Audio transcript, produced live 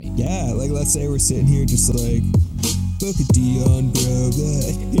Yeah, like let's say we're sitting here just like, look at Dion, bro.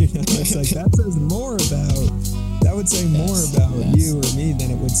 It's like that says more about. That would say more about you or me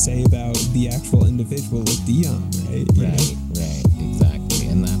than it would say about the actual individual of Dion, right? Right, exactly.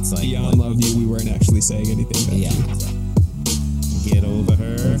 And that's like Dion loved you. We weren't actually saying anything about you. Get over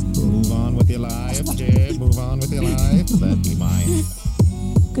her. Move on with your life, Jared. Move on with your life. That'd be mine.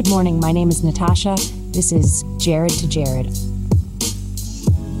 Good morning. My name is Natasha. This is Jared to Jared.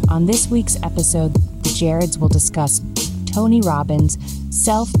 On this week's episode, the Jareds will discuss Tony Robbins'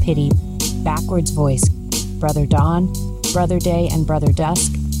 self-pity, backwards voice, Brother Dawn, Brother Day, and Brother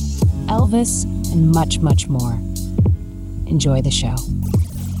Dusk, Elvis, and much, much more. Enjoy the show.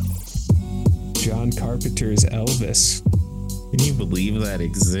 John Carpenter's Elvis. Can you believe that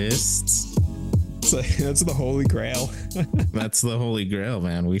exists? It's like, that's the Holy Grail. That's the Holy Grail,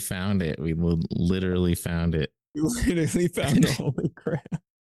 man. We found it. We literally found it. We literally found the Holy Grail.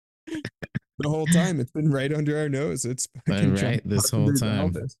 The whole time it's been right under our nose. It's right this whole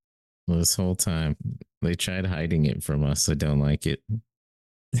time. This whole time they tried hiding it from us. I don't like it.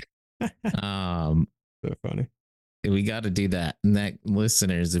 So funny. We got to do that.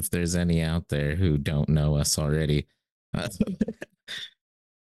 Listeners, if there's any out there who don't know us already,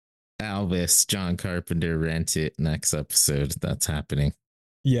 Elvis, John Carpenter, Rent It next episode. That's happening.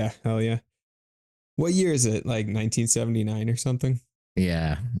 Yeah, hell yeah. What year is it? Like 1979 or something?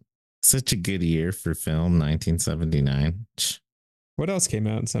 Yeah. Such a good year for film, 1979. What else came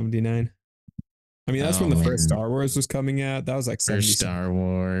out in 79? I mean, that's when the first Star Wars was coming out. That was like 70. First Star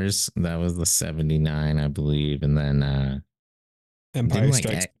Wars, that was the 79, I believe. And then Empire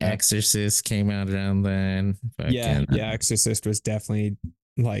Strikes Back. Exorcist came out around then. Yeah, Exorcist was definitely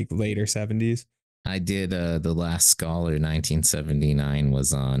like later 70s. I did The Last Scholar, 1979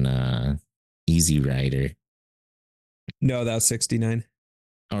 was on Easy Rider. No, that was 69.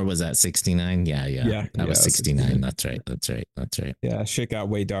 Or was that 69? Yeah. That was 69. That's right. Yeah, shit got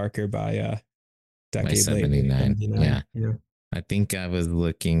way darker by decade 79. later. Yeah. I think I was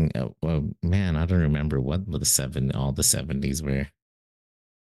looking at, man, I don't remember what all the 70s were.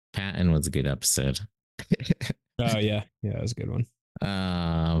 Patton was a good episode. Oh yeah, it was a good one.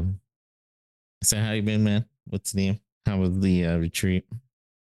 So how you been, man? What's new? How was the retreat?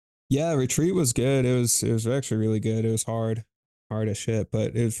 Yeah, retreat was good. It was actually really good. It was hard as shit,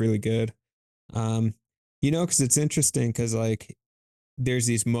 but it was really good. Because it's interesting because like there's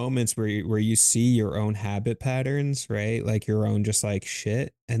these moments where you see your own habit patterns, right? Like your own just like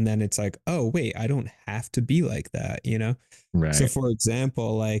shit, and then it's like, oh wait, I don't have to be like that, Right. So for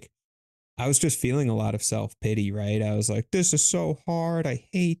example, like I was just feeling a lot of self-pity, right? I was like, this is so hard. I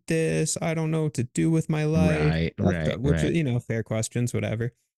hate this. I don't know what to do with my life. Which, fair questions,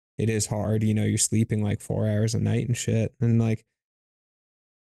 whatever. It is hard. You're sleeping like 4 hours a night and shit. And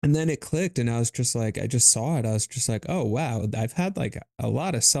then it clicked and I was just like, I just saw it. I was just like, oh, wow. I've had like a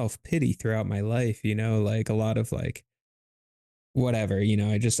lot of self-pity throughout my life, like a lot of like, whatever,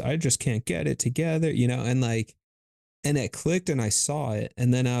 I just can't get it together, and it clicked and I saw it.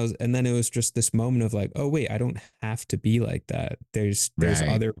 And then it was just this moment of like, oh wait, I don't have to be like that. There's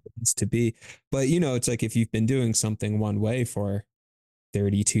other ways to be. But it's like if you've been doing something one way for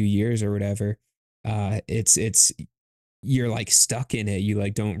 32 years or whatever, it's you're like stuck in it. You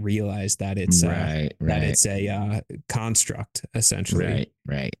like don't realize that it's that it's a construct essentially.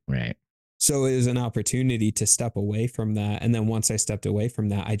 Right. So it was an opportunity to step away from that. And then once I stepped away from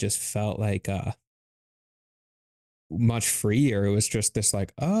that, I just felt like much freer. It was just this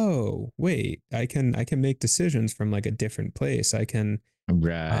like, oh wait, I can make decisions from like a different place. I can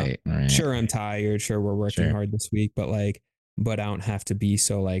right. Sure, I'm tired. Sure, we're working hard this week, but I don't have to be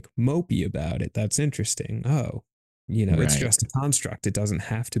so like mopey about it. That's interesting. Oh, it's just a construct. It doesn't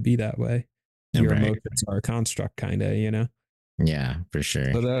have to be that way. Your emotions are a construct, kind of, Yeah, for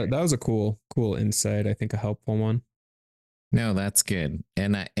sure. So that was a cool insight. I think a helpful one. No, that's good.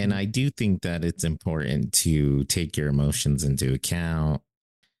 And I do think that it's important to take your emotions into account.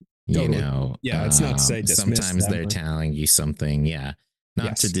 Totally. It's not to say dismiss sometimes them, they're telling you something. Yeah.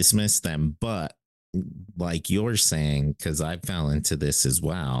 Not to dismiss them, but like you're saying, because I fell into this as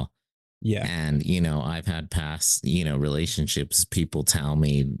well. Yeah. And, I've had past, relationships,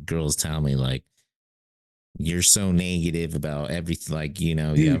 girls tell me like, you're so negative about everything. Like, you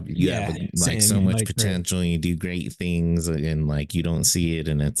have like so much potential and you do great things and like, you don't see it.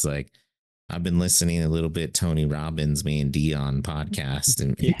 And it's like, I've been listening a little bit, Tony Robbins, me and Dion podcast.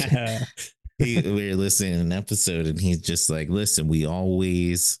 And we were listening to an episode and he's just like, listen, we're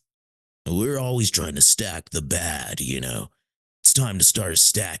always trying to stack the bad, It's time to start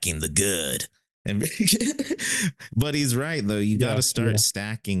stacking the good. And but he's right though. You got to start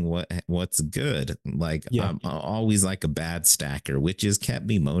stacking what's good. Like I'm always like a bad stacker, which has kept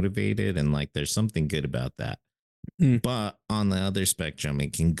me motivated, and like there's something good about that. But on the other spectrum,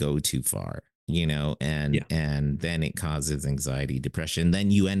 it can go too far, and then it causes anxiety, depression. Then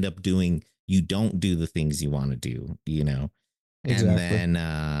you end up you don't do the things you want to do, and then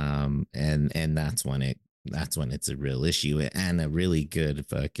and that's when it's a real issue and a really good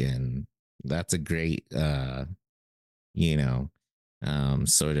that's a great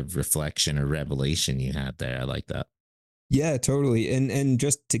sort of reflection or revelation you had there. I like that. Yeah, totally. And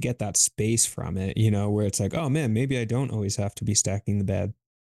just to get that space from it, where it's like, oh man, maybe I don't always have to be stacking the bad.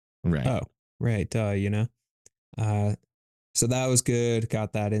 Right. Oh, right. Uh so that was good.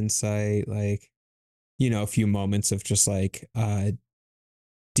 Got that insight, like, a few moments of just like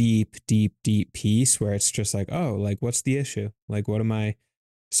deep, deep, deep peace where it's just like, oh, like what's the issue? Like what am I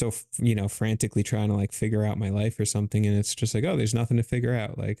so frantically trying to like figure out my life or something, and it's just like, oh, there's nothing to figure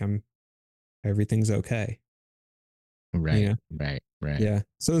out. Like everything's okay. Right. Yeah.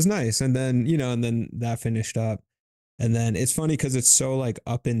 So it was nice. And then, and then that finished up. And then it's funny because it's so like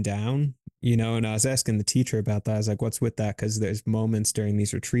up and down, and I was asking the teacher about that. I was like, what's with that? Because there's moments during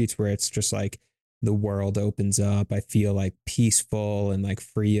these retreats where it's just like the world opens up. I feel like peaceful and like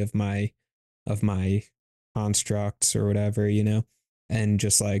free of my constructs or whatever, and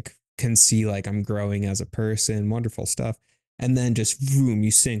just like can see like I'm growing as a person, wonderful stuff. And then just boom,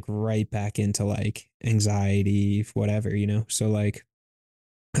 you sink right back into like anxiety, whatever, So like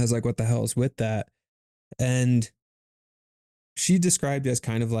I was like, what the hell is with that? And she described it as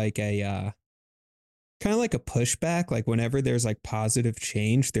kind of like a pushback. Like whenever there's like positive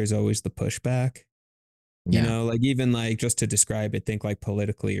change, there's always the pushback. Like even like just to describe it, think like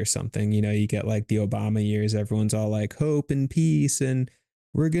politically or something, you get like the Obama years, everyone's all like hope and peace and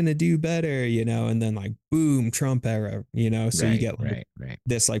we're going to do better, and then like boom, Trump era, so you get like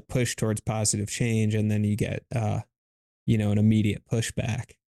this like push towards positive change. And then you get, an immediate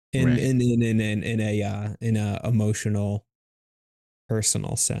pushback in a emotional,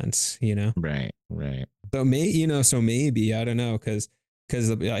 personal sense, Right. So maybe, I don't know, because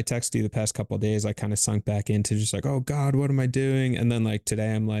I texted you the past couple of days, I kind of sunk back into just like, oh God, what am I doing? And then like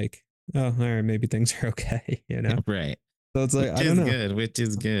today I'm like, oh, all right, maybe things are okay, Right. So it's like, I don't know. Which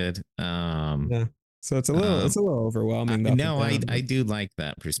is good. Yeah. So it's a little overwhelming. No, I do like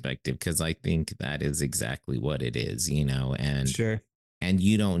that perspective because I think that is exactly what it is, and sure. And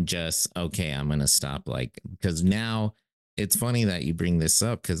you don't just, okay, I'm going to stop, like, because now it's funny that you bring this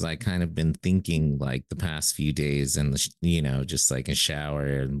up because I kind of been thinking like the past few days and, just like a shower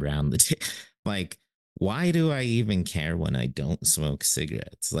and around the day, like, why do I even care when I don't smoke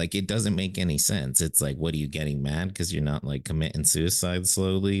cigarettes? Like, it doesn't make any sense. It's like, what are you getting mad because you're not like committing suicide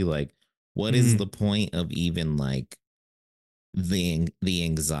slowly? Like, what is the point of even like the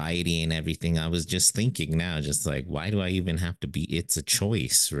anxiety and everything? I was just thinking now, just like, why do I even have to be? It's a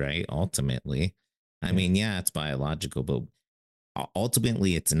choice, right? Ultimately, I mean, yeah, it's biological, but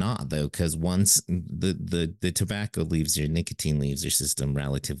ultimately it's not though, because once the tobacco leaves your nicotine leaves your system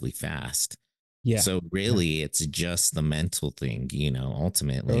relatively fast. Yeah. So really, it's just the mental thing,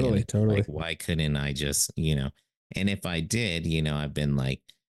 ultimately. Totally. Like, why couldn't I just, and if I did, I've been like,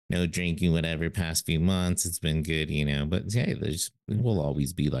 no drinking, whatever, past few months, it's been good, but hey, will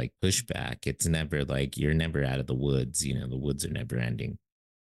always be like pushback. It's never like you're never out of the woods, the woods are never ending,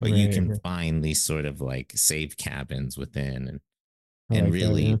 but you can find these sort of like safe cabins within and like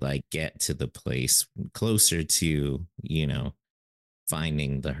really like get to the place closer to,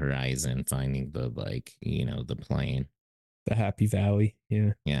 finding the horizon, finding the like, the plane, the happy valley.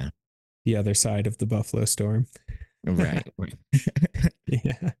 Yeah. The other side of the Buffalo storm. Right.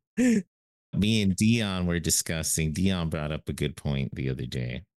 Yeah. Me and Dion were discussing. Dion brought up a good point the other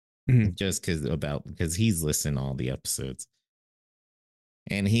day, just because he's listened to all the episodes,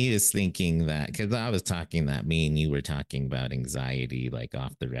 and he is thinking that because I was talking that me and you were talking about anxiety, like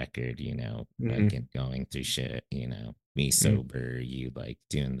off the record, like going through shit, me sober, you like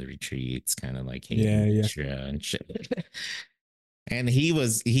doing the retreats, kind of like hating and shit. And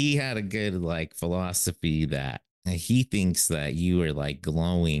he had a good like philosophy that he thinks that you are like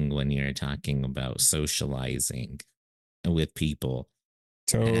glowing when you're talking about socializing with people.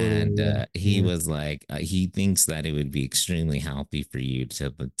 Totally, and he was like, he thinks that it would be extremely healthy for you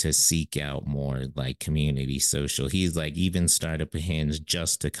to seek out more like community social. He's like, even start up a Hinge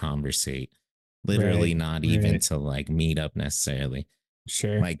just to conversate, literally not even to like meet up necessarily.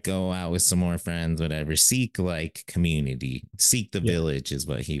 Sure. Like go out with some more friends, whatever. Seek like community, seek the village is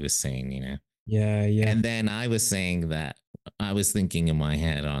what he was saying, Yeah. And then I was saying that I was thinking in my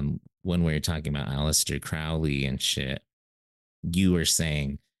head on when we were talking about Aleister Crowley and shit, you were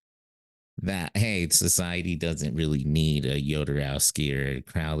saying that, hey, society doesn't really need a Jodorowsky or a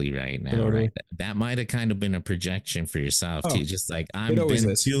Crowley right now, Totally. right? That might have kind of been a projection for yourself too. Just like, it I've always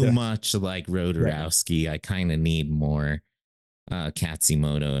been is. too much like Jodorowsky. I kind of need more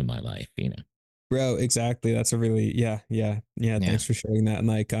Katsumoto in my life, you know. Bro, exactly. That's a really yeah. Thanks for sharing that. And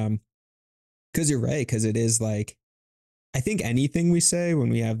like because you're right, because it is like I think anything we say when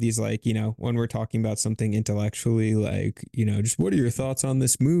we have these like, you know, when we're talking about something intellectually, like, you know, just what are your thoughts on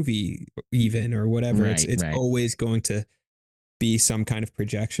this movie even or whatever, it's Right. always going to be some kind of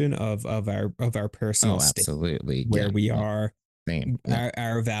projection of our personal state, absolutely. where we are, Same. Yeah.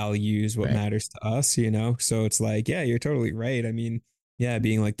 our values, what matters to us, you know? So it's like, yeah, you're totally right. I mean, yeah,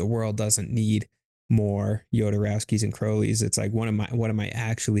 being like the world doesn't need more Jodorowskis and Crowleys. It's like, what am I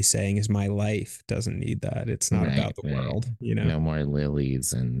actually saying is my life doesn't need that. It's not about the world, you know? No more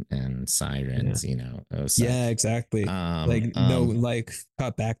lilies and sirens, you know. Yeah, exactly. Like no, like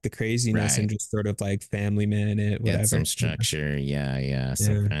cut back the craziness and just sort of like family man it, whatever. Get some structure. Yeah.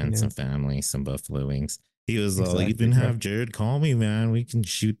 Some friends, some family, some buffalo wings. He was all, even have Jared call me, man. We can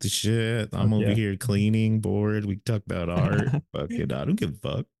shoot the shit. I'm over here cleaning, bored. We can talk about art. Fucking, I don't give a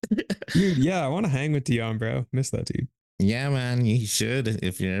fuck. Dude, yeah, I want to hang with Dion, bro. Miss that dude. Yeah, man, you should.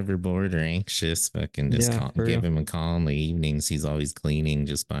 If you're ever bored or anxious, fucking just give him a call in the evenings. He's always cleaning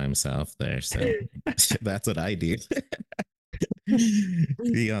just by himself there. So that's what I do.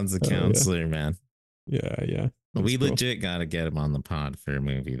 Dion's a counselor, man. Yeah. We legit got to get him on the pod for a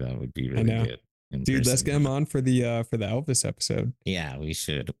movie. That would be really good. Dude, let's get him on for the Elvis episode. Yeah, we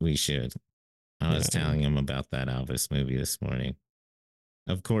should. I was telling him about that Elvis movie this morning.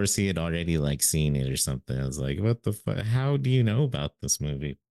 Of course, he had already like seen it or something. I was like, "What the fuck? How do you know about this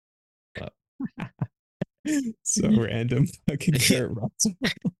movie?" So random, fucking Kurt Russell.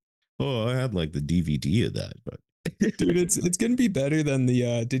 Oh, I had like the DVD of that, but dude, it's gonna be better than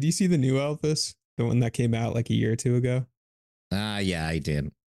the. Did you see the new Elvis, the one that came out like a year or two ago? Yeah, I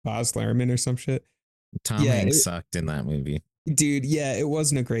did. Baz Luhrmann or some shit. Tom Hanks sucked in that movie. Dude, yeah, it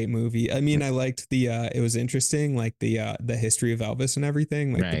wasn't a great movie. I mean, I liked the it was interesting, like the history of Elvis and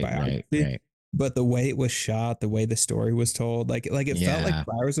everything, like the biography. Right. But the way it was shot, the way the story was told, like it felt like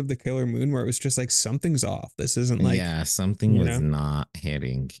Flowers of the Killer Moon, where it was just like something's off. This isn't like something was not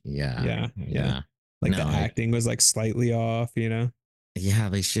hitting. Yeah. Like the acting was like slightly off, you know. Yeah,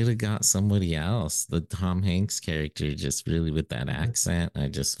 they should have got somebody else. The Tom Hanks character, just really with that accent, I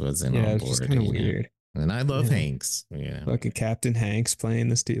just wasn't on board. Yeah, it's just kind of weird. And I love Hanks. Yeah. Like a Captain Hanks playing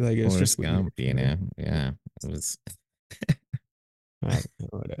this dude. Like it was just Gump, you know. Yeah. It was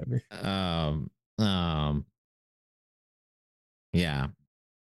whatever. Yeah.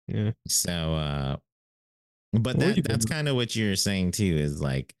 So but that's kind of what you're saying too, is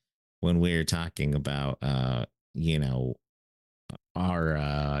like when we're talking about you know,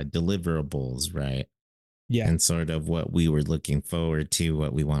 our deliverables, right? Yeah. And sort of what we were looking forward to,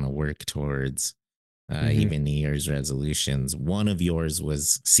 what we want to work towards. Even New Year's resolutions. One of yours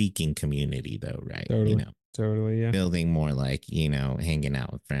was seeking community, though, right? Totally. You know, totally, yeah. Building more like, you know, hanging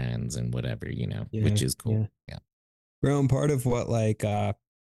out with friends and whatever, you know, which is cool. Yeah. Bro, and part of what like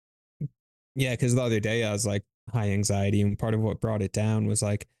because the other day I was like high anxiety, and part of what brought it down was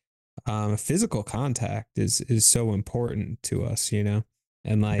like physical contact is so important to us, you know?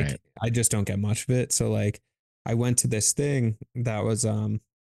 And like I just don't get much of it. So like I went to this thing that was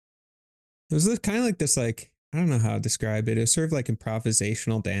it was kind of like this, like, I don't know how to describe it. It was sort of like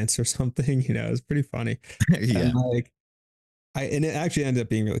improvisational dance or something, you know, it was pretty funny. And like, and it actually ended up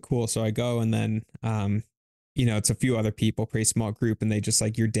being really cool. So I go and then, you know, it's a few other people, pretty small group, and they just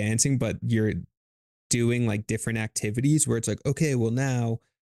like, you're dancing, but you're doing like different activities where it's like, okay, well now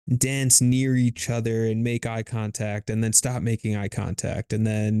dance near each other and make eye contact and then stop making eye contact. And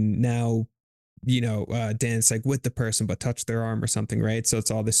then now, you know, dance like with the person, but touch their arm or something, right? So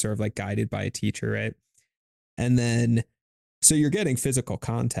it's all this sort of like guided by a teacher, right? And then, so you're getting physical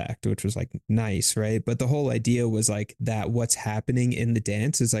contact, which was like nice, right? But the whole idea was like that what's happening in the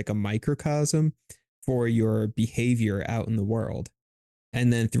dance is like a microcosm for your behavior out in the world.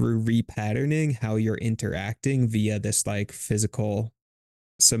 And then through repatterning how you're interacting via this like physical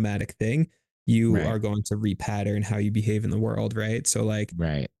somatic thing, you are going to repattern how you behave in the world, right? So like,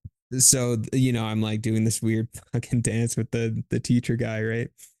 so, you know, I'm like doing this weird fucking dance with the teacher guy, right?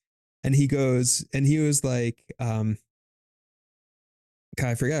 And he goes, and he was like, God,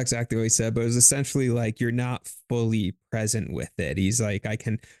 I forgot exactly what he said, but it was essentially like, you're not fully present with it. He's like, I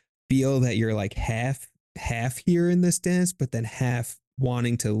can feel that you're like half here in this dance, but then half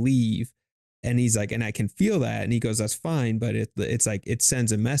wanting to leave. And he's like, and I can feel that. And he goes, that's fine. But it's like, it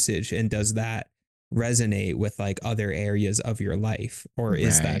sends a message. And does that resonate with like other areas of your life? Or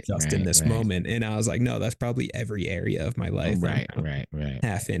is that Right, just in right, this right. moment? And I was like, no, that's probably every area of my life. I'm Right, right, right.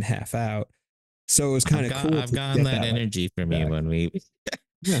 half in, half out. So it was kind of cool I've to gotten get that that like energy from you back. when we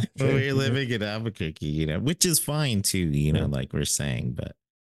Yeah, when sure. we're living in Albuquerque, which is fine too, Yeah. like we're saying,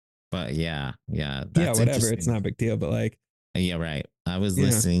 but yeah, Yeah, that's whatever. It's interesting. not a big deal, but like, Yeah, right. I was yeah.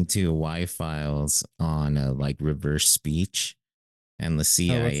 listening to Y Files on like reverse speech, and the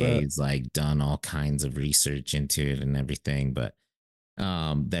Oh, what's that? CIA's like done all kinds of research into it and everything, but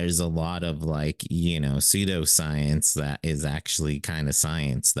there's a lot of like pseudoscience that is actually kind of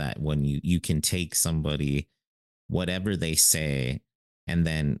science, that when you can take somebody, whatever they say, and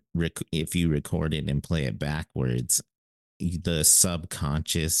then if you record it and play it backwards, the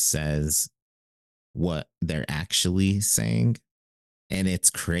subconscious says what they're actually saying. And it's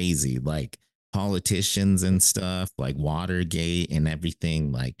crazy. Like politicians and stuff, like Watergate and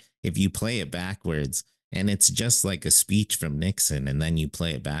everything. Like if you play it backwards, and it's just like a speech from Nixon, and then you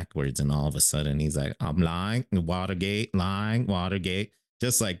play it backwards, and all of a sudden he's like, I'm lying, Watergate, lying, Watergate,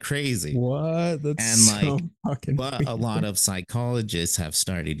 just like crazy. What? That's And like, so fucking but a lot weird. of psychologists have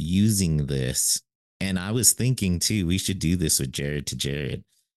started using this. And I was thinking too, we should do this with Jared to Jared,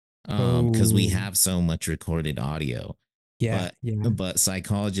 because we Oh, have so much recorded audio. yeah, but yeah. but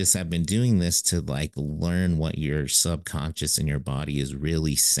psychologists have been doing this to like learn what your subconscious and your body is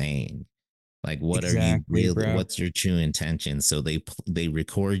really saying. Like, what are you Exactly, really, bro. what's your true intention? So they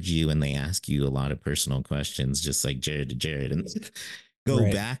record you, and they ask you a lot of personal questions, just like Jared to Jared, and go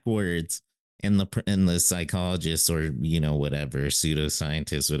Right. backwards. And the psychologist, or whatever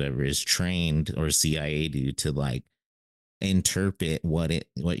pseudoscientist, whatever, is trained, or CIA do, to like interpret what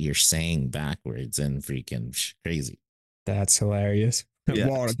you're saying backwards, and freaking crazy. That's hilarious. Yeah.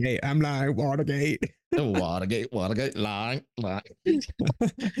 Watergate. I'm lying. Watergate. Watergate, lying.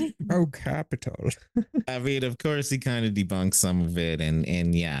 Oh, Capital. I mean, of course, he kind of debunks some of it, and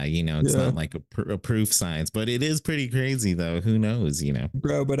yeah, it's Yeah. not like a proof science, but it is pretty crazy, though. Who knows?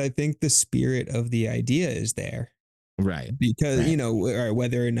 Bro, but I think the spirit of the idea is there. Right. Because, Right.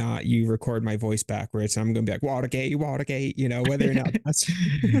 whether or not you record my voice backwards, I'm going to be like, Watergate, Watergate, whether or not that's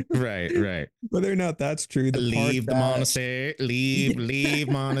Right. Right. whether or not that's true, the part Leave the that, monastery. yeah, Leave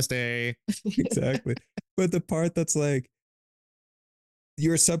monastery. exactly. But the part that's like,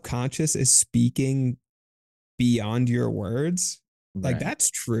 your subconscious is speaking beyond your words. Like Right. that's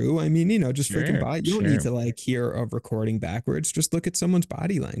true. I mean, just freaking Sure. body. You don't need Sure. to like hear a recording backwards. Just look at someone's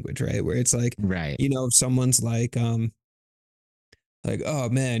body language, right? Where it's like, Right. if someone's like, oh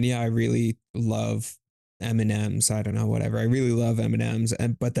man, yeah, I really love M&Ms. I don't know, whatever. I really love M&Ms.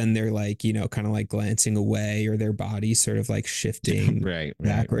 But then they're like, kind of like glancing away, or their body sort of like shifting Right. Right.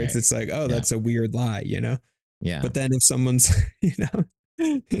 backwards. Right. It's like, oh, Yeah. that's a weird lie, Yeah. But then if someone's,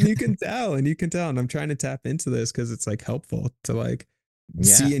 and you can tell, and I'm trying to tap into this because it's like helpful to like Yeah.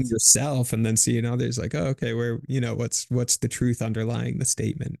 see in yourself and then see in others, like, oh, okay, where, what's the truth underlying the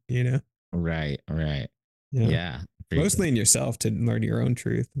statement, Right. Right. Yeah. Yeah. Mostly in yourself to learn your own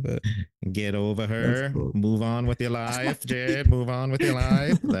truth, but Get over that's her. cool. Move on with your life, Jared. Move on with your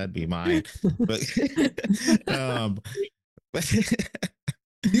life. That'd be mine. But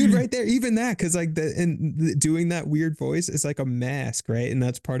dude, right there, even that, because like doing that weird voice is like a mask, right? And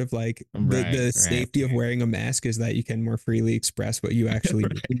that's part of like the right, the right. safety of wearing a mask, is that you can more freely express what you actually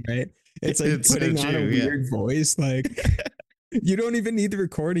mean, right? It's like It's so putting on a true, yeah. weird voice, like you don't even need the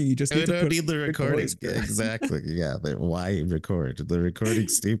recording, you just need to don't put need the a weird recording. voice, bro. Exactly. Yeah. Why record? The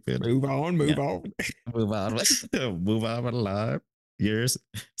recording's stupid. Move on, Yeah. move on. Move on. Move on with life. Yours.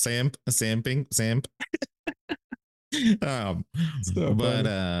 Samp. So But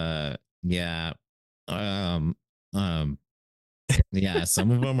funny. yeah. Um um yeah,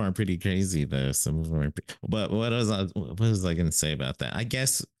 some of them are pretty crazy though. Some of them are but what was I gonna say about that? I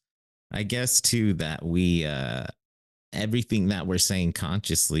guess too, that we everything that we're saying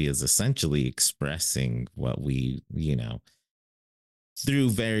consciously is essentially expressing what we, through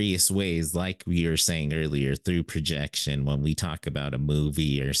various ways, like we were saying earlier, through projection. When we talk about a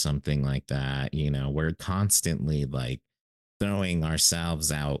movie or something like that, we're constantly like throwing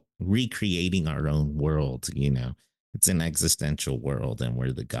ourselves out, recreating our own world. It's an existential world, and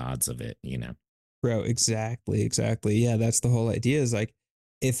we're the gods of it. Bro, exactly. Yeah, that's the whole idea, is like,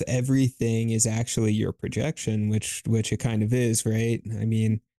 if everything is actually your projection, which it kind of is, right? I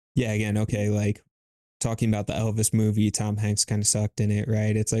mean, yeah, again, okay, like talking about the Elvis movie, Tom Hanks kind of sucked in it,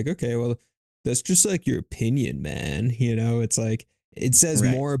 right? It's like, okay, well, that's just like your opinion, man. It's like, it says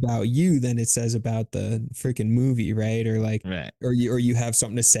Right. more about you than it says about the freaking movie, right? Or like, Right. or you have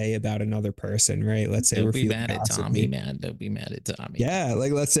something to say about another person, right? Let's say Don't we're be feeling mad at Tommy, gossipy. man. Don't be mad at Tommy. Yeah,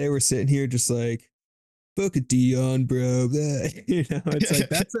 like let's say we're sitting here just like, book a Dion, bro. You know, it's like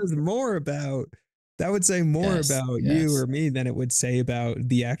that says more about that would say more Yes. about you Yes. or me than it would say about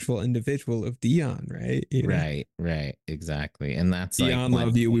the actual individual of Dion, right? You know, Right. Right. Exactly. And that's like Dion what,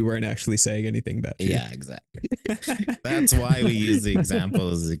 loved you. We weren't actually saying anything about you. yeah, exactly. That's why we use the example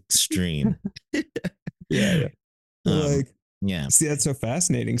as extreme. Yeah, yeah. um, Like, yeah. see, that's so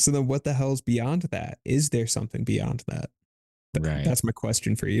fascinating. So then what the hell's beyond that? Is there something beyond that? Right. That's my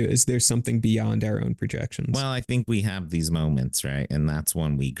question for you. Is there something beyond our own projections? Well, I think we have these moments, right? And that's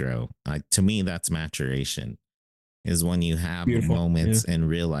when we grow. To me, that's maturation, is when you have Beautiful. Yeah. moments and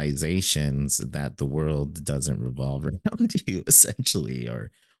realizations that the world doesn't revolve around you, essentially,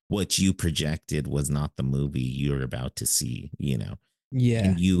 or what you projected was not the movie you're about to see, Yeah.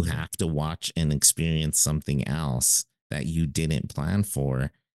 and you have to watch and experience something else that you didn't plan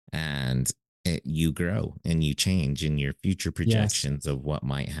for. And you grow and you change, and your future Yes. projections of what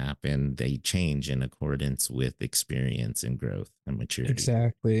might happen, they change in accordance with experience and growth and maturity.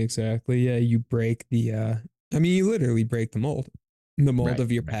 Exactly. Exactly. Yeah. You break the, I mean, you literally break the mold Right.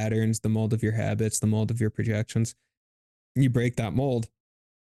 of your Right. patterns, the mold of your habits, the mold of your projections. You break that mold.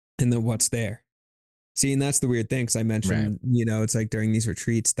 And then what's there? See, and that's the weird thing. Cause I Right. mentioned, you know, it's like during these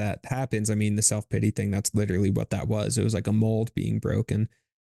retreats that happens. I mean, the self pity thing, that's literally what that was. It was like a mold being broken.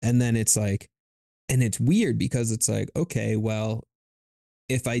 And then it's like, and it's weird because it's like, okay, well,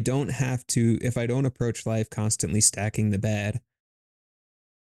 if I don't approach life constantly stacking the bad,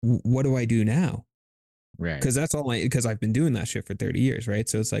 what do I do now? Right. Because because I've been doing that shit for 30 years, right?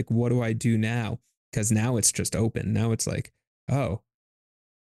 So it's like, what do I do now? Because now it's just open. Now it's like, oh,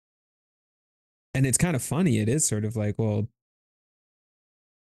 and it's kind of funny. It is sort of like, well,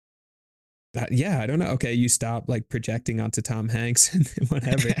 yeah, I don't know. Okay, you stop like projecting onto Tom Hanks and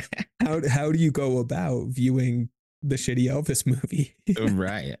whatever. How do you go about viewing the shitty Elvis movie?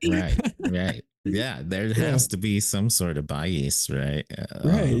 Right. Right. Right. Yeah. There Yeah, has to be some sort of bias, right?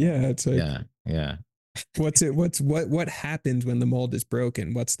 right. Yeah, it's like, Yeah. Yeah. what happens when the mold is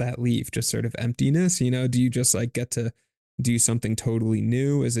broken? What's that leave? Just sort of emptiness, you know? Do you just like get to do something totally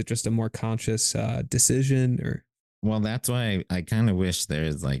new? Is it just a more conscious decision or Well, that's why I kind of wish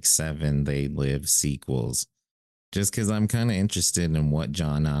there's like 7 They Live sequels, just because I'm kind of interested in what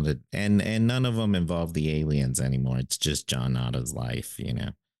John Otta, and none of them involve the aliens anymore. It's just John Otta's life,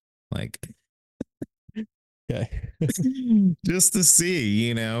 like okay. just to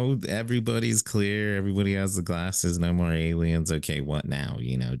see, everybody's clear, everybody has the glasses, no more aliens. Okay, what now?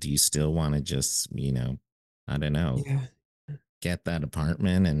 Do you still want to just, I don't know, Yeah. get that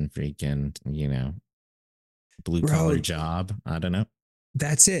apartment and freaking, blue collar Bro, job? I don't know.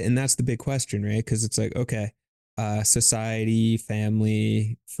 that's it. And that's the big question, right? Because it's like, okay, society,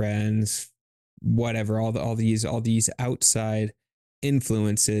 family, friends, whatever, all these outside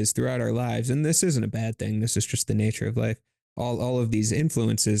influences throughout our lives. And this isn't a bad thing. This is just the nature of life. All of these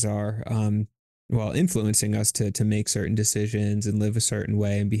influences are well, influencing us to make certain decisions and live a certain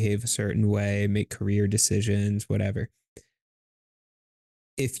way and behave a certain way, make career decisions, whatever.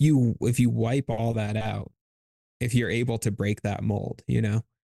 If you wipe all that out, if you're able to break that mold, you know,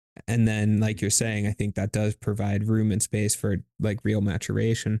 and then like you're saying, I think that does provide room and space for like real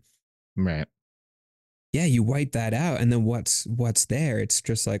maturation. Right. Yeah, you wipe that out, and then what's there? It's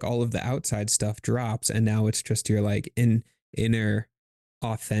just like all of the outside stuff drops, and now it's just your like inner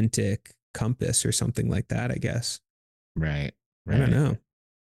authentic compass or something like that, I guess. Right. I don't Right.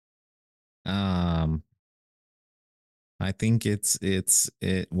 know. Um, I think it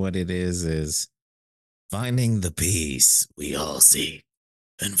what it is finding the peace we all seek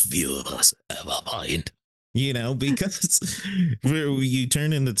and few of us ever find. Because where you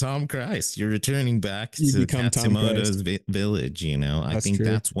turn into Tom Christ, you're returning back You to become Tom Christ. Katsumoto's village. I That's think true.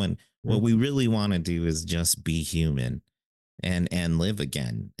 that's when Yeah. what we really want to do is just be human and live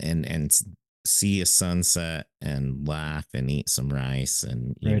again and see a sunset and laugh and eat some rice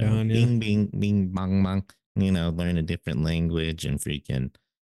and Right on, yeah. bing bing bing bang bang, learn a different language and freaking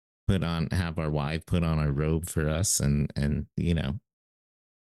have our wife put on our robe for us and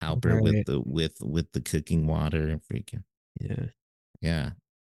help her with Right. the cooking water and freaking Yeah. yeah.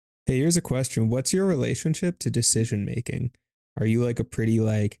 Hey, here's a question. What's your relationship to decision making? Are you like a pretty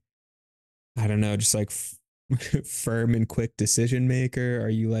like I don't know, just like firm and quick decision maker? Are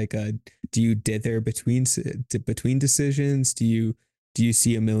you like a do you dither between decisions? Do you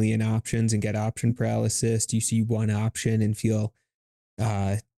see a million options and get option paralysis? Do you see one option and feel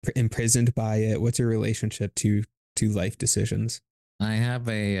imprisoned by it? What's your relationship to life decisions? I have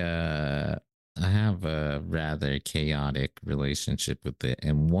a I have a rather chaotic relationship with it.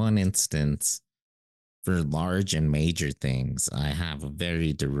 In one instance, for large and major things, I have a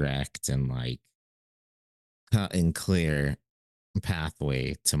very direct and like cut and clear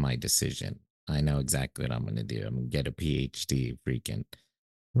pathway to my decision. I know exactly what I'm going to do. I'm going to get a PhD. Freaking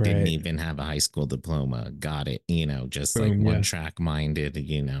didn't Right. even have a high school diploma. Got it. You know, just like Boom. one Yeah. track minded,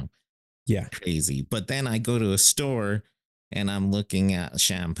 you know, Yeah. crazy. But then I go to a store and I'm looking at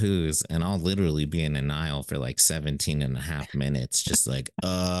shampoos and I'll literally be in an aisle for like 17 and a half minutes, just like,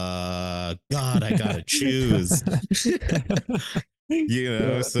 God, I gotta choose. You Yeah,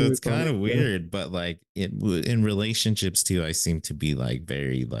 know, that's so really it's kind funny. of Yeah. weird, but like in relationships too, I seem to be like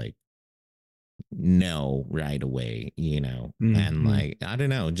very like no right away, you know, and Mm-hmm. like I don't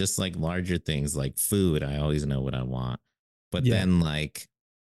know, just like larger things like food, I always know what I want, but Yeah. then like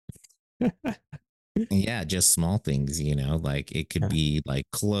yeah, just small things, you know, like it could Yeah. be like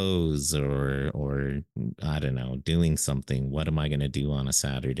clothes or I don't know, doing something. What am I gonna do on a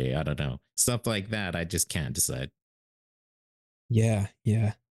Saturday? I don't know, stuff like that. I just can't decide. Yeah.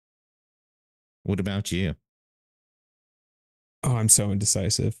 Yeah. What about you? Oh, I'm so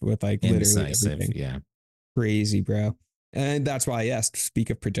indecisive with like literally Indecisive, everything. yeah. Crazy, bro. And that's why I asked. Speak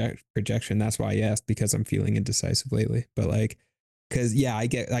of projection. That's why I asked because I'm feeling indecisive lately. But like, because yeah, I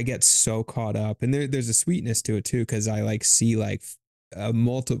get so caught up, and there's a sweetness to it too. Because I like see like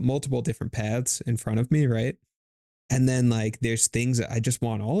multiple different paths in front of me, right? And then like there's things that I just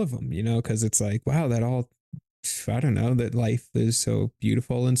want all of them, because it's like wow, that all I don't know that life is so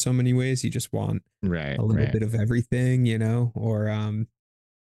beautiful in so many ways. You just want Right, a little right. bit of everything, or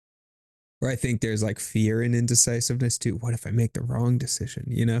I think there's like fear and indecisiveness too. What if I make the wrong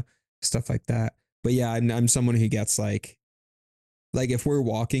decision? Stuff like that. But yeah, I'm someone who gets like if we're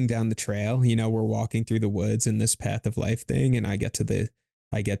walking down the trail, we're walking through the woods in this path of life thing, and I get to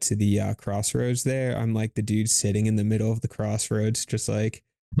the crossroads there. I'm like the dude sitting in the middle of the crossroads, just like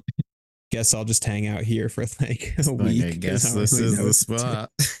guess I'll just hang out here for like a Like I week because guess I don't this really is know the what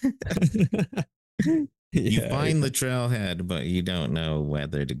spot. to do. You Yeah, find yeah. the trailhead, but you don't know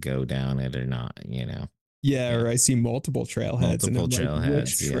whether to go down it or not, you know. Yeah, Yeah. or I see multiple trailheads and Multiple I'm like,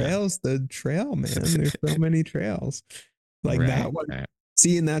 which trailheads, yeah. trail's the trail, man? There's so many trails. Like Right, that one. right.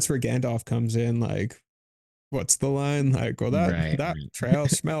 See, and that's where Gandalf comes in. Like, what's the line? Like, well, that Right, that trail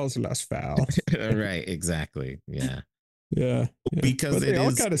smells less foul. right, exactly. Yeah. Yeah, yeah. Because But they it all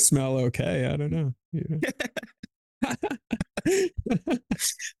is kind of smell okay. I don't know.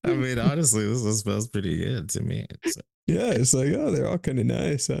 I mean, honestly, this one smells pretty good to me. Yeah, it's like, oh, they're all kind of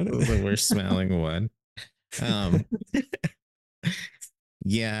nice. I don't It's the know. worst smelling one. Um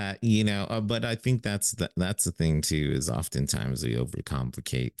yeah, you know, but I think that's the thing too is oftentimes we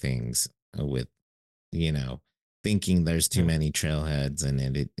overcomplicate things with you know, thinking there's too Yeah, many trailheads and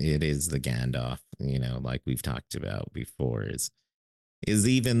it is the Gandalf, you know, like we've talked about before is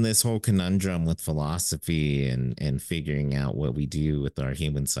even this whole conundrum with philosophy and figuring out what we do with our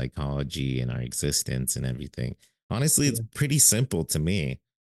human psychology and our existence and everything. Honestly, it's yeah. pretty simple to me.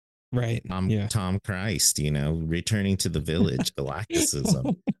 Right. Yeah. Tom Christ, you know, returning to the village,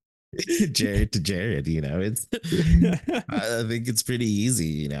 galacticism, Jared to Jared, you know, it's I think it's pretty easy,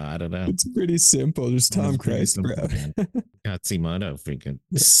 you know. I don't know. It's pretty simple. Just It's Tom pretty Christ, bro. simple, man. Katsumoto freaking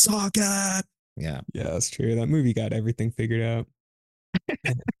suck it. Yeah. Yeah, that's true. That movie got everything figured out.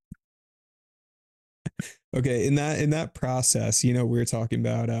 Okay, in that process, we were talking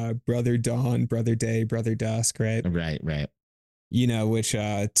about Brother Dawn, Brother Day, Brother Dusk, right? Right, right, Which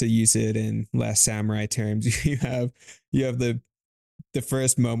to use it in Last Samurai terms, you have the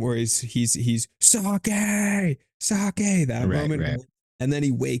first moment where he's sake, that right, moment, right, right? And then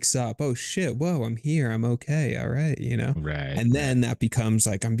he wakes up. Oh shit! Whoa, I'm here. I'm okay. All right. right, And right, then that becomes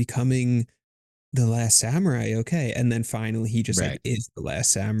like I'm becoming the last samurai. Okay. And then finally he just like right. is the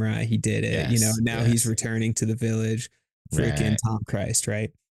last samurai. He did it. Yes, And now he's yes. returning to the village. Freaking Right. Tom Christ,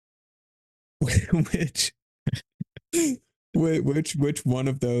 right? which which one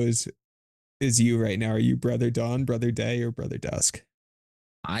of those is you right now? Are you Brother Dawn, Brother Day, or Brother Dusk?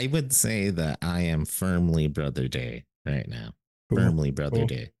 I would say that I am firmly Brother Day right now. Cool. Firmly Brother Cool.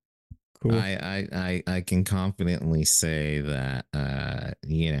 Day. Cool. I can confidently say that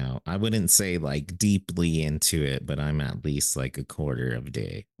you know, I wouldn't say like deeply into it, but I'm at least like a quarter of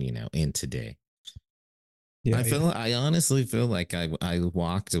day, you know, into day. Yeah, yeah. I honestly feel like I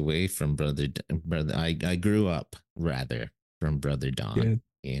walked away from brother I grew up rather from Brother Dawn, Good.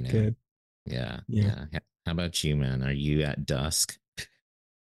 you know. Good. Yeah, Yeah. yeah. How about you, man? Are you at dusk?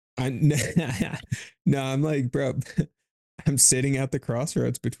 I no, I'm like, bro, I'm sitting at the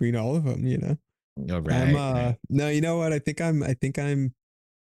crossroads between all of them. Oh, I'm right. no, you know what? I think I'm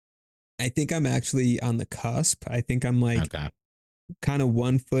actually on the cusp. I think I'm like Okay. kind of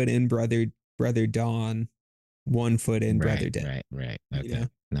 1 foot in brother Dawn, 1 foot in brother Day, Right. you Okay. know?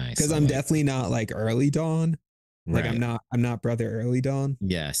 Nice. Because I I'm like that. definitely not like early Dawn. Like I'm Right. not I'm not brother early Dawn.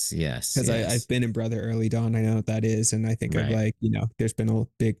 Yes. Yes. Because I've Yes. been in brother early Dawn. I know what that is. And I think I've Right. like, there's been a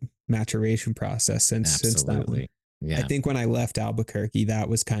big maturation process since that one. Absolutely. I Yeah. think when I left Albuquerque, that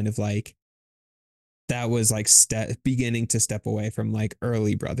was like beginning to step away from like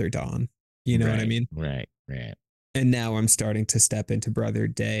early brother Dawn. You know what I Right. mean? Right. And now I'm starting to step into brother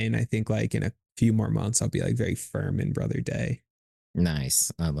Day. And I think like in a few more months, I'll be like very firm in brother Day.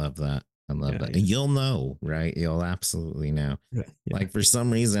 Nice. I love that. I love Yeah. that. Yeah. And you'll know, right? You'll absolutely know. Yeah. Yeah. Like for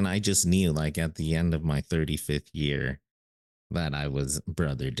some reason, I just knew, like at the end of my 35th year, that I was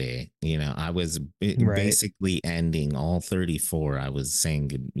brother day. I was Right. basically ending all 34. I was saying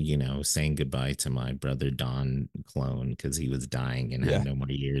goodbye to my brother Don clone because he was dying and had Yeah. no more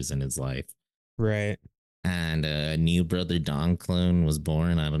years in his life. Right. And a new brother Don clone was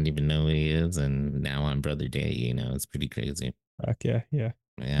born. I don't even know who he is. And now I'm brother day. It's pretty crazy. Fuck yeah. Yeah.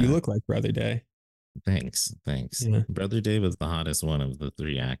 You Yeah. look like brother Day. Thanks. Yeah. Brother Day was the hottest one of the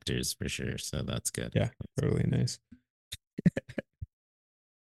three actors for sure. So that's good. Yeah. Totally nice.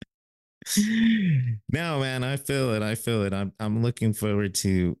 No, man, I feel it. I feel it. I'm looking forward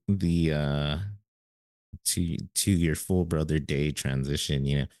to the to your full brother day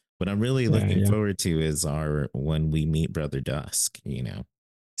transition. What I'm really Yeah. looking Yeah. forward to is our when we meet brother Dusk.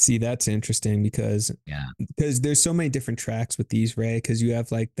 See, that's interesting Yeah. because there's so many different tracks with these, right? Because you have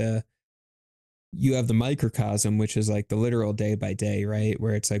the microcosm, which is like the literal day by day, right?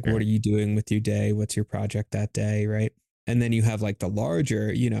 Where it's like, what Sure. are you doing with your day? What's your project that day, right? And then you have like the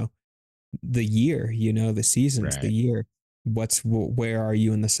larger, the year, the seasons, the Right. year. Where are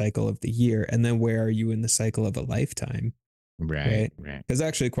you in the cycle of the year? And then where are you in the cycle of a lifetime, Right. right? Right. Because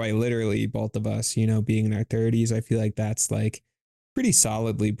actually, quite literally, both of us, being in our 30s, I feel like that's like pretty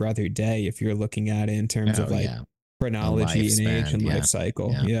solidly brother day if you're looking at it in terms of Oh like yeah. A chronology and age lifespan. and life Yeah.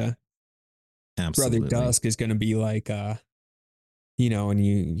 cycle. Yeah. Yeah. Brother Absolutely. Dusk is going to be like, and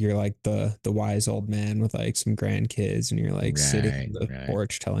you're like the wise old man with like some grandkids and you're like sitting Right. on the Right.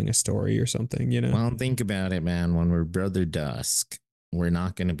 porch telling a story or something. Well, think about it, man. When we're brother Dusk, we're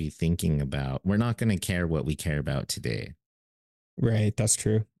not going to be thinking about. We're not going to care what we care about today. Right, that's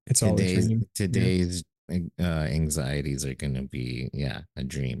true. It's all a today's dream. Yeah. today's anxieties are going to be a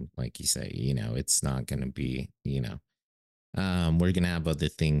dream, like you say. It's not going to be we're going to have other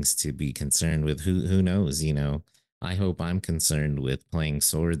things to be concerned with. Who knows? I hope I'm concerned with playing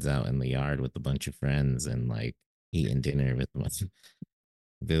swords out in the yard with a bunch of friends and like eating dinner with my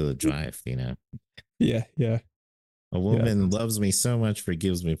village wife. Yeah, yeah, A yeah. woman loves me so much,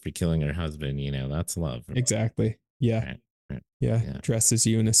 forgives me for killing her husband. That's love. Exactly. Yeah. Right, right. Yeah. Yeah. Dresses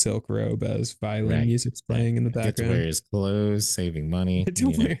you in a silk robe as violin Right. music's Right. playing in the Get to wear background. his clothes, saving money. Get to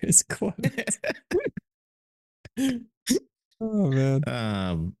wear his clothes. Oh man.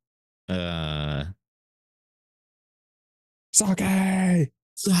 um uh Sake.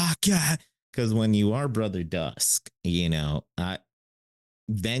 Saka. Because when you are brother Dusk, then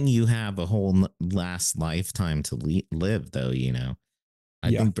you have a whole last lifetime to live, though. I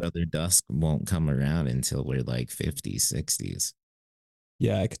Yeah. think brother Dusk won't come around until we're like 50s, 60s.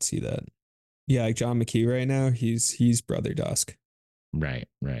 Yeah, I could see that. Yeah, like John McKee right now, he's brother Dusk. Right.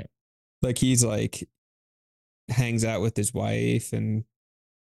 Like he's like hangs out with his wife and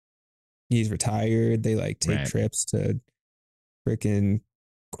he's retired. They like take Right. trips to freaking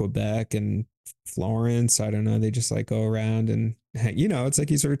Quebec and Florence. I don't know. They just like go around and it's like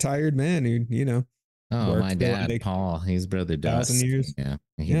he's a retired man who Oh, my worked for dad, like Paul, he's brother 1,000 Dusk. years. Yeah.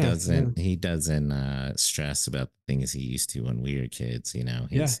 He Yeah, yeah, doesn't he doesn't stress about the things he used to when we were kids. yeah,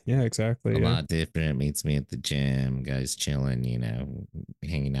 He's yeah. a Exactly. Yeah, lot different. Meets me at the gym, guys chilling,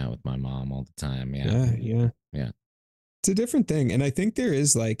 hanging out with my mom all the time. Yeah. yeah, yeah. Yeah. It's a different thing, and I think there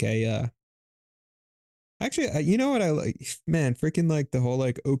is like a actually, you know what I like, man, freaking like the whole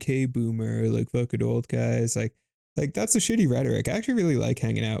like okay boomer, like fucking old guys, like that's a shitty rhetoric. I actually really like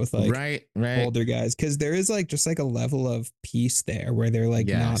hanging out with like Right. older guys because there is like just like a level of peace there where they're like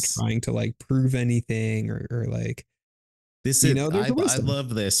not Yes. trying to like prove anything or like This is there's a I wisdom.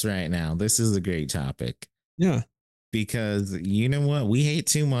 love this right now. This is a great topic Yeah, because you know what? We hate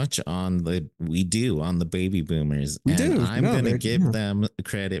too much we do on the baby boomers, we and do. I'm No, going to they're give them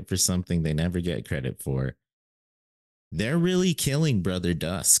credit for something they never get credit for. They're really killing brother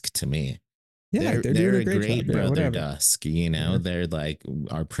Dusk to me. yeah, they're doing They're a a great job. great Yeah, brother whatever. Dusk, Yeah, they're like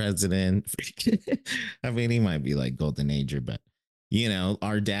our president. I mean, he might be like golden ager, but you know,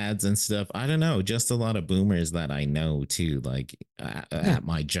 our dads and stuff. I don't know, just a lot of boomers that I know too, like at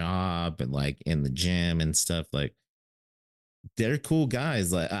my job and like in the gym and stuff. Like they're cool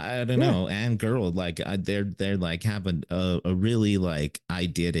guys. Like I don't know, and girl, like they're like having a really like I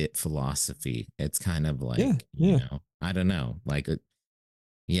did it philosophy. It's kind of like you know, I don't know, like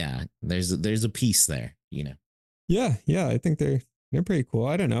there's a piece there, you know. Yeah, I think they're pretty cool.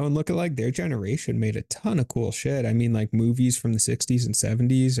 I don't know, and look at like their generation made a ton of cool shit. I mean, like movies from the 60s and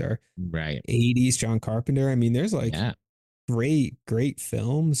 70s or 80s, John Carpenter. I mean, there's like great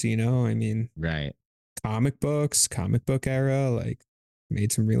films, you know. I mean, comic book era, like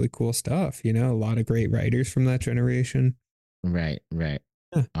made some really cool stuff, you know, a lot of great writers from that generation. Right.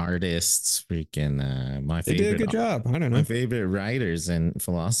 Artists, freaking my they favorite. did a good job. I don't know. My favorite writers and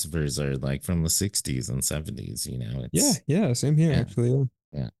philosophers are like from the 60s and 70s, you know. It's same here actually.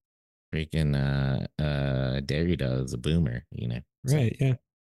 Yeah. Freaking Derrida is a boomer, you know. Right, so,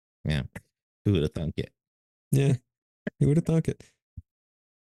 yeah. Who would have thunk it? Yeah. Who would have thunk it?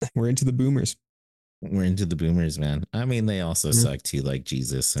 We're into the boomers. We're into the boomers, man. I mean, they also suck too, like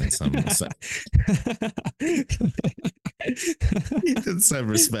Jesus in some in some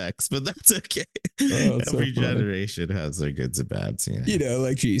respects, but that's okay. Every generation has their goods and bads, you know. You know,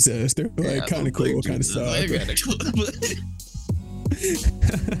 like Jesus, they're like kind of cool, kind of suck.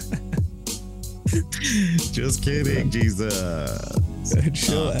 Just kidding, Jesus.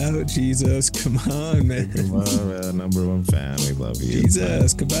 Chill out, Jesus. Come on, man. Come on, man. Number one fan. We love you.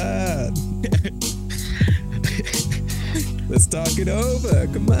 Jesus, come on. Let's talk it over.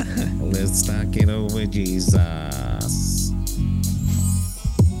 Come on. Let's talk it over, Jesus.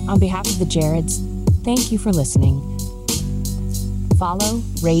 On behalf of the Jareds, thank you for listening. Follow,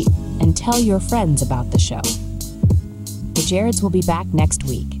 rate, and tell your friends about the show. The Jareds will be back next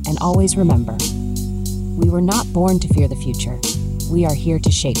week, and always remember, we were not born to fear the future. We are here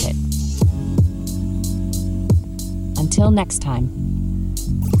to shape it. Until next time,